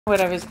What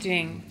I was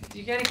doing.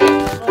 You gotta get a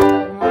little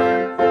bit more.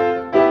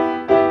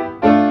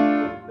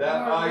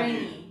 That more ID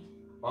ringy.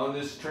 on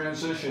this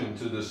transition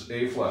to this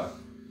A flat.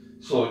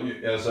 So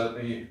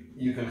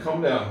you can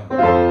come down.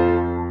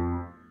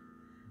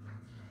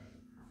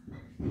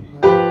 You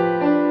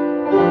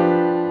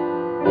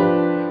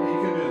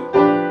can do.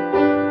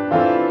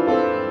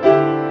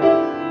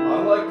 I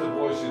like the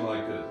voicing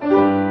like this. And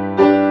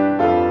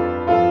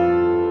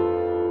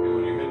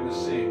when you hit the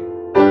C.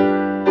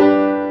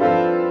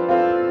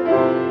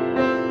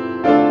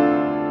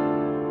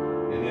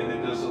 And then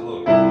it does a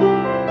little.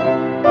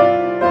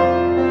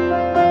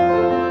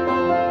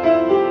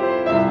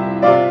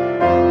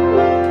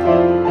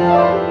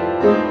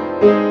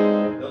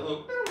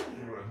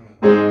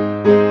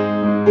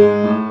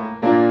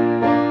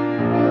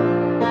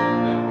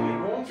 And when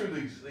you're going through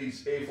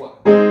these A flat.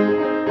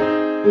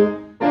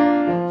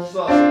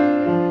 Sus.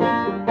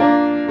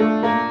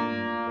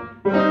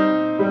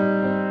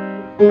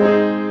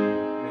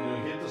 And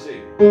you hit the C.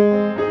 Hear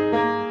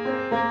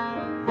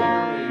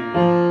me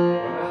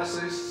when I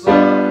say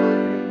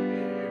softly,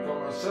 you're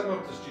gonna send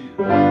up this G.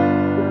 The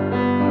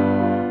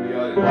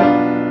idea.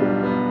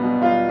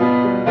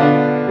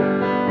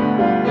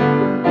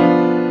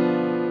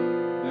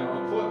 Now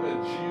I'm putting a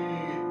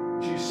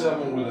G7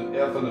 with an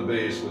F in the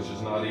bass, which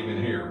is not even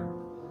here.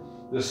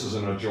 This is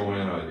in a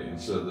Joanne idea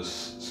instead of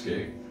this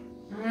scale.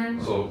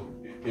 So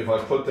if I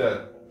put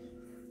that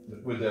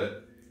with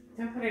that.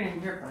 Don't put it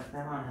in your book,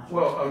 that won't help.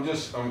 Well,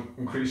 I'm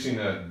increasing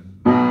that.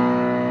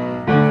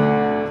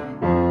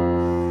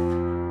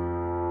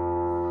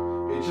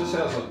 It just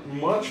has a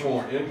much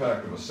more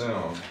impact of a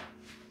sound.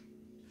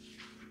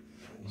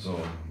 So.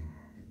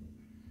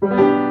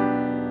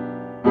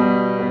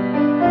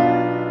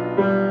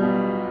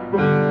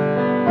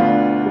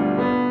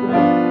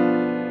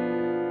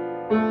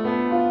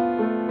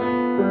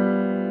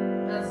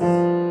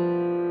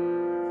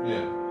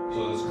 Yeah, so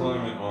this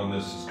climbing on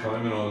this is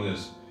climbing on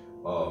this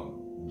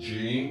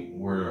G,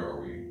 where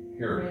are we?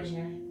 Here it is.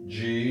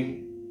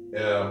 G,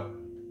 F,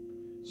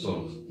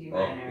 so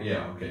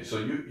yeah, okay. So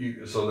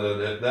so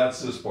that's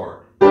this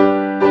part. So in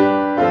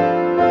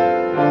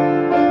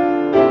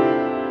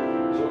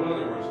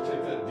other words,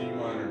 take that D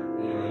minor.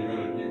 You know,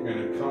 you're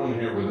gonna come in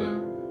here with it.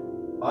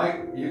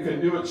 You can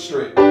do it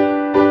straight. Or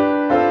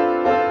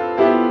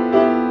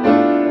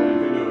you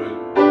can do it.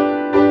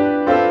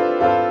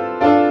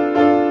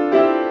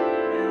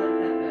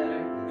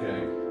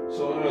 Okay.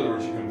 So in other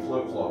words, you can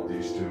flip flop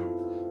these two.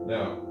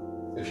 Now,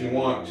 if you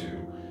want to.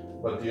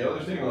 But the other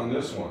thing on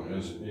this one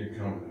is you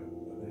come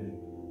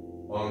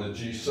on the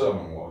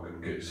G7 walk.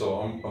 Okay,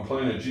 so I'm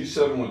playing a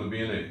G7 with a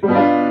B and A.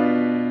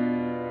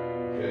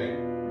 Okay,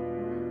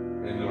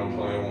 and then I'm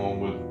playing one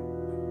with.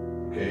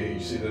 Okay, you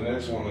see the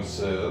next one it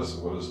says.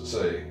 What does it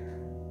say?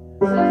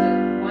 It says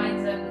it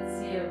winds up with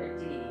C over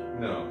D.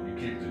 No, you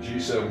keep the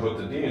G7, put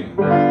the D in. In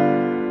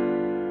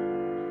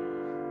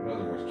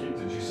other words, keep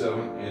the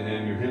G7, and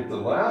then you hit the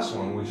last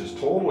one, which is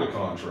totally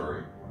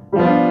contrary.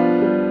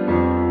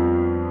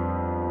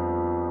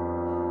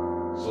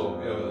 So,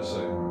 yeah, let's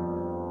say.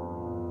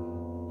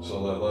 So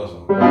that last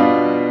one.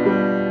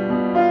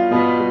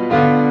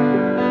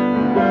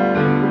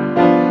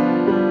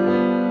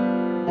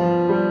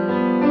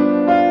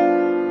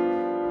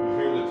 You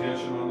hear the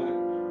tension on that?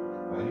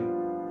 Right?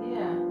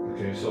 Yeah.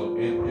 Okay, so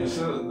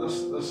instead of this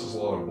is a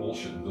lot of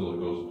bullshit until it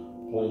goes,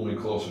 hold me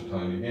closer,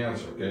 tiny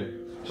dancer, okay?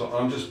 So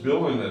I'm just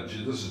building that,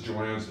 this is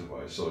Joanne's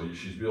device, so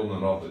she's building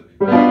it off it.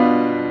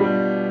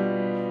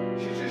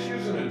 She's just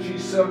using a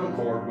G7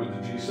 chord with the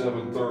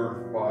G7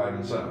 third, 5,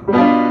 and 7.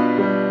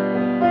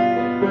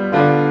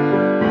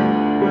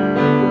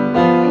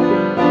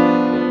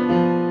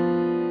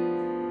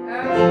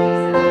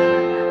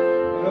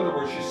 In other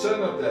words, she's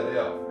setting up that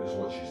F, is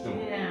what she's doing.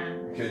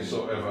 Yeah. Okay, so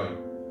if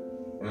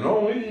and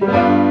only.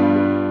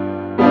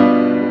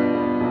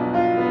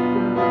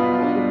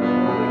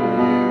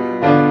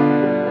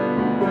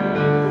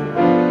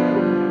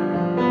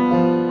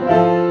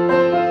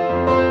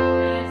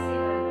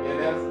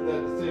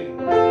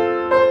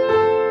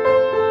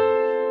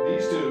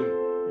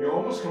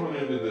 Coming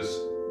into this,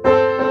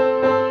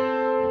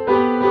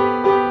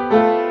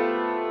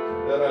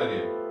 that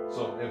idea.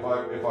 So if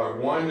I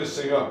wind this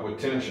thing up with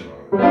tension on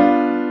it,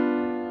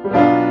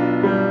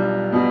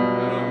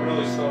 and I'm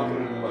really stomping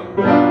in the middle,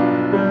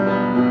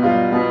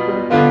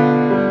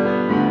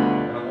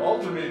 and I'm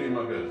alternating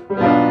my bit.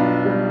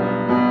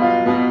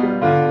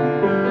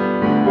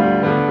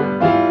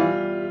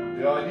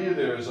 The idea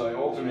there is I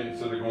alternate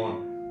instead of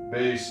going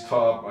bass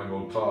top, I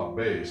go top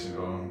bass, and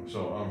go.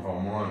 So I'm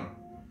from one.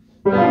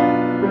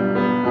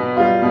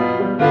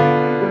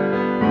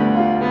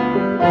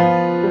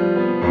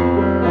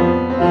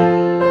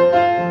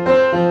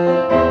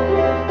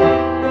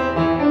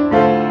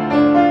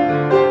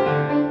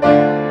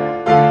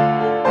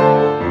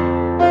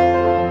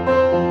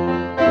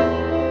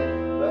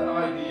 That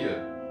idea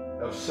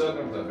of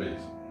setting up that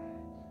bass.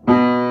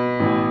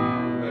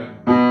 Okay.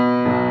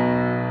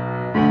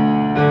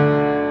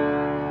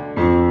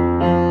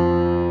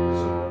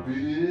 It's a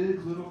big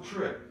little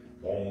trick.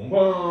 Boom,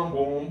 boom, boom.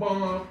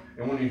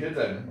 and when you hit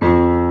that, and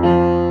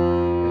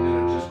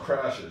then it just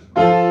crashes.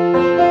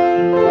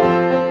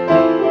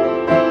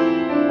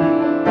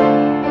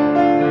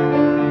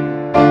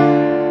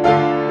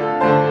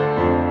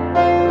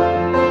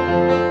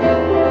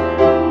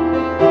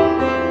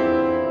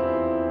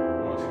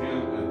 Once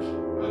again,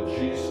 a G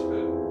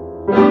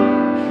with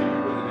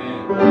an N.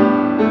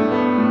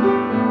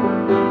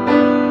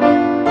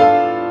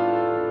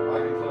 I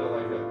can play it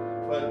like that.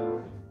 But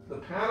the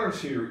patterns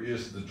here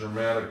is the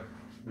dramatic,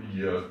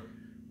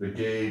 the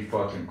gay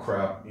fucking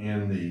crap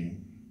in the,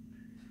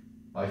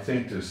 I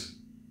think this,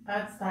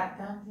 That's that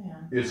down,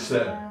 yeah. it's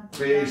that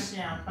bass,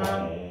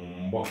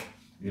 boom, boom.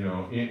 You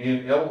know,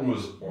 and Ellen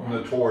was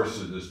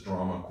notorious as this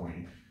drama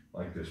queen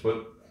like this.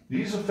 But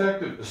these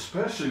effective,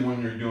 especially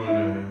when you're doing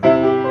it.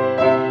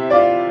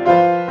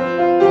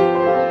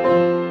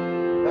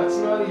 That's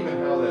not even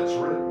how that's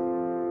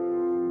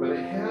written. But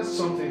it has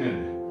something in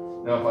it.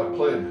 Now if I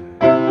play it,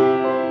 if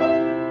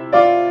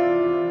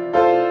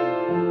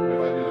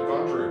I do the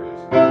contrary of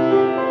this,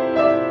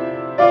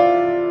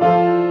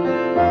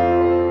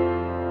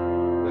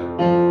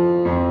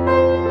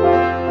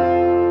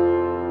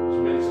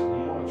 makes it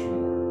much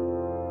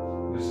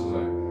more. This is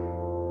like,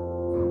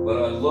 but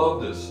I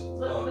love this.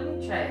 Let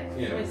me try it.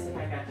 Yeah. Let me see if I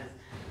got this.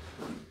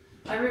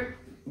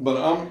 But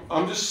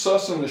I'm just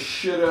sussing the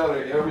shit out of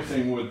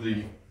everything with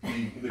the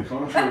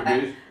contrary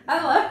bass.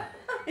 I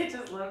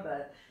just love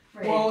that.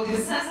 Well,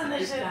 sussing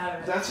the shit out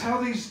of it. That's how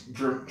these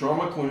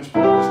drama queens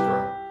play this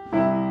crap.